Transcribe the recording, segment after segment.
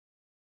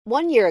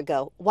1 year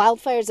ago,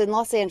 wildfires in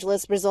Los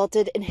Angeles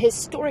resulted in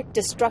historic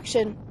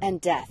destruction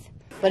and death.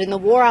 But in the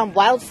war on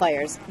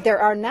wildfires, there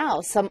are now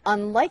some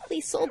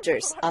unlikely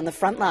soldiers on the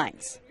front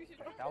lines.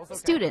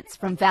 Students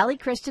from Valley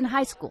Christian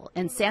High School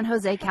in San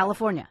Jose,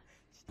 California.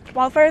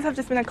 Wildfires have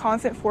just been a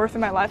constant force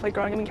in my life,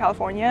 growing up in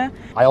California.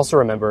 I also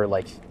remember,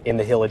 in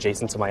the hill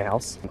adjacent to my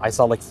house, I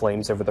saw,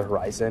 flames over the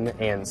horizon,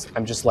 and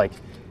I'm just,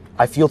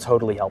 I feel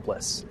totally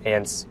helpless,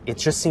 and it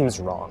just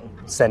seems wrong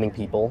sending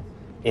people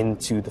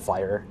into the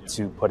fire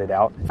to put it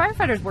out.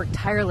 Firefighters work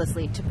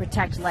tirelessly to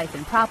protect life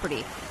and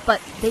property, but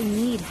they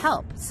need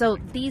help. So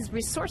these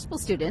resourceful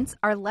students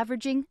are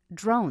leveraging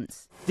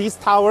drones. These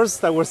towers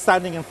that we're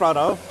standing in front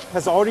of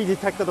has already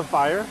detected a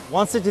fire.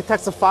 Once it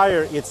detects a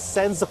fire, it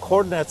sends the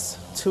coordinates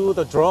to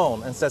the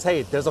drone and says,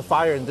 hey, there's a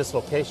fire in this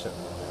location.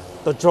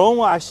 The drone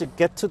will actually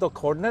get to the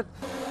coordinate,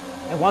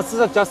 and once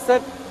it's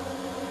adjusted,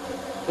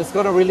 it's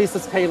going to release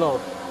its payload.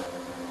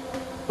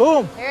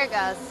 Boom! Here it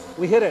goes.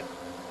 We hit it.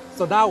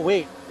 So now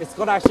wait, it's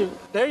gonna actually,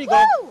 there you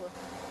go. Woo!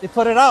 They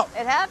put it out.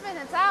 It happened,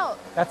 it's out.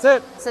 That's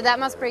it. So that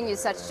must bring you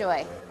such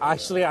joy.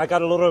 Actually, I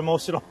got a little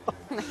emotional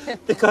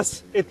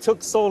because it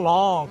took so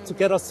long to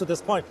get us to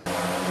this point.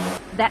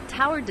 That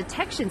tower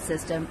detection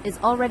system is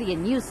already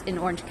in use in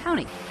Orange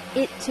County.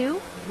 It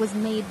too was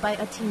made by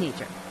a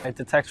teenager. It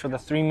detects for the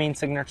three main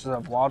signatures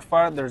of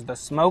wildfire. There's the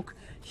smoke,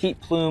 heat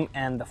plume,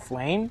 and the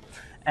flame.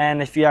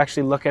 And if you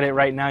actually look at it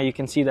right now, you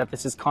can see that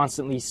this is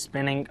constantly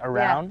spinning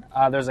around.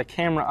 Yeah. There's a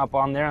camera up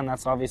on there, and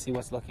that's obviously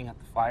what's looking at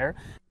the fire.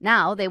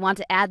 Now they want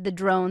to add the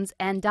drones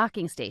and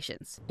docking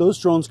stations. Those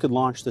drones could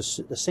launch the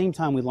same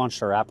time we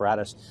launched our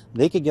apparatus.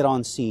 They could get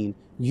on scene,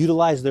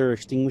 utilize their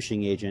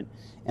extinguishing agent,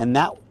 and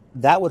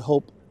that would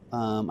hope,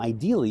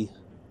 ideally,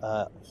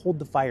 hold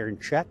the fire in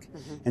check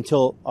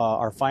until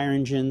our fire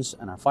engines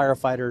and our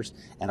firefighters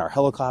and our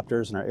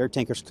helicopters and our air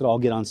tankers could all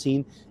get on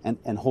scene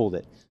and hold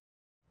it.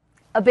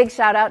 A big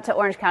shout out to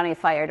Orange County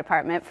Fire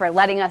Department for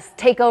letting us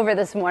take over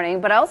this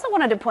morning. But I also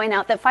wanted to point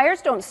out that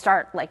fires don't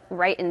start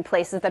right in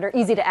places that are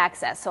easy to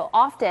access. So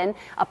often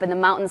up in the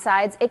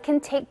mountainsides, it can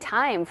take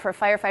time for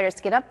firefighters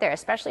to get up there,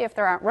 especially if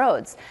there aren't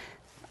roads.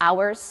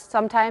 Hours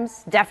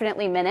sometimes,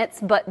 definitely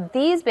minutes, but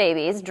these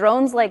babies,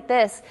 drones like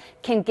this,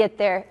 can get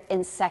there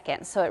in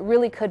seconds. So it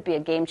really could be a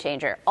game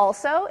changer.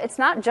 Also, it's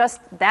not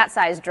just that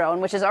size drone,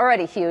 which is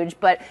already huge,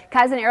 but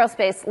Kaizen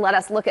Aerospace let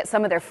us look at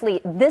some of their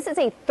fleet. This is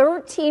a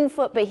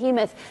 13-foot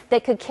behemoth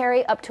that could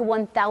carry up to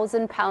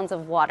 1,000 pounds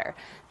of water.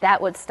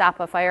 That would stop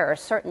a fire or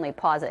certainly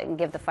pause it and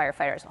give the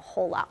firefighters a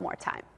whole lot more time.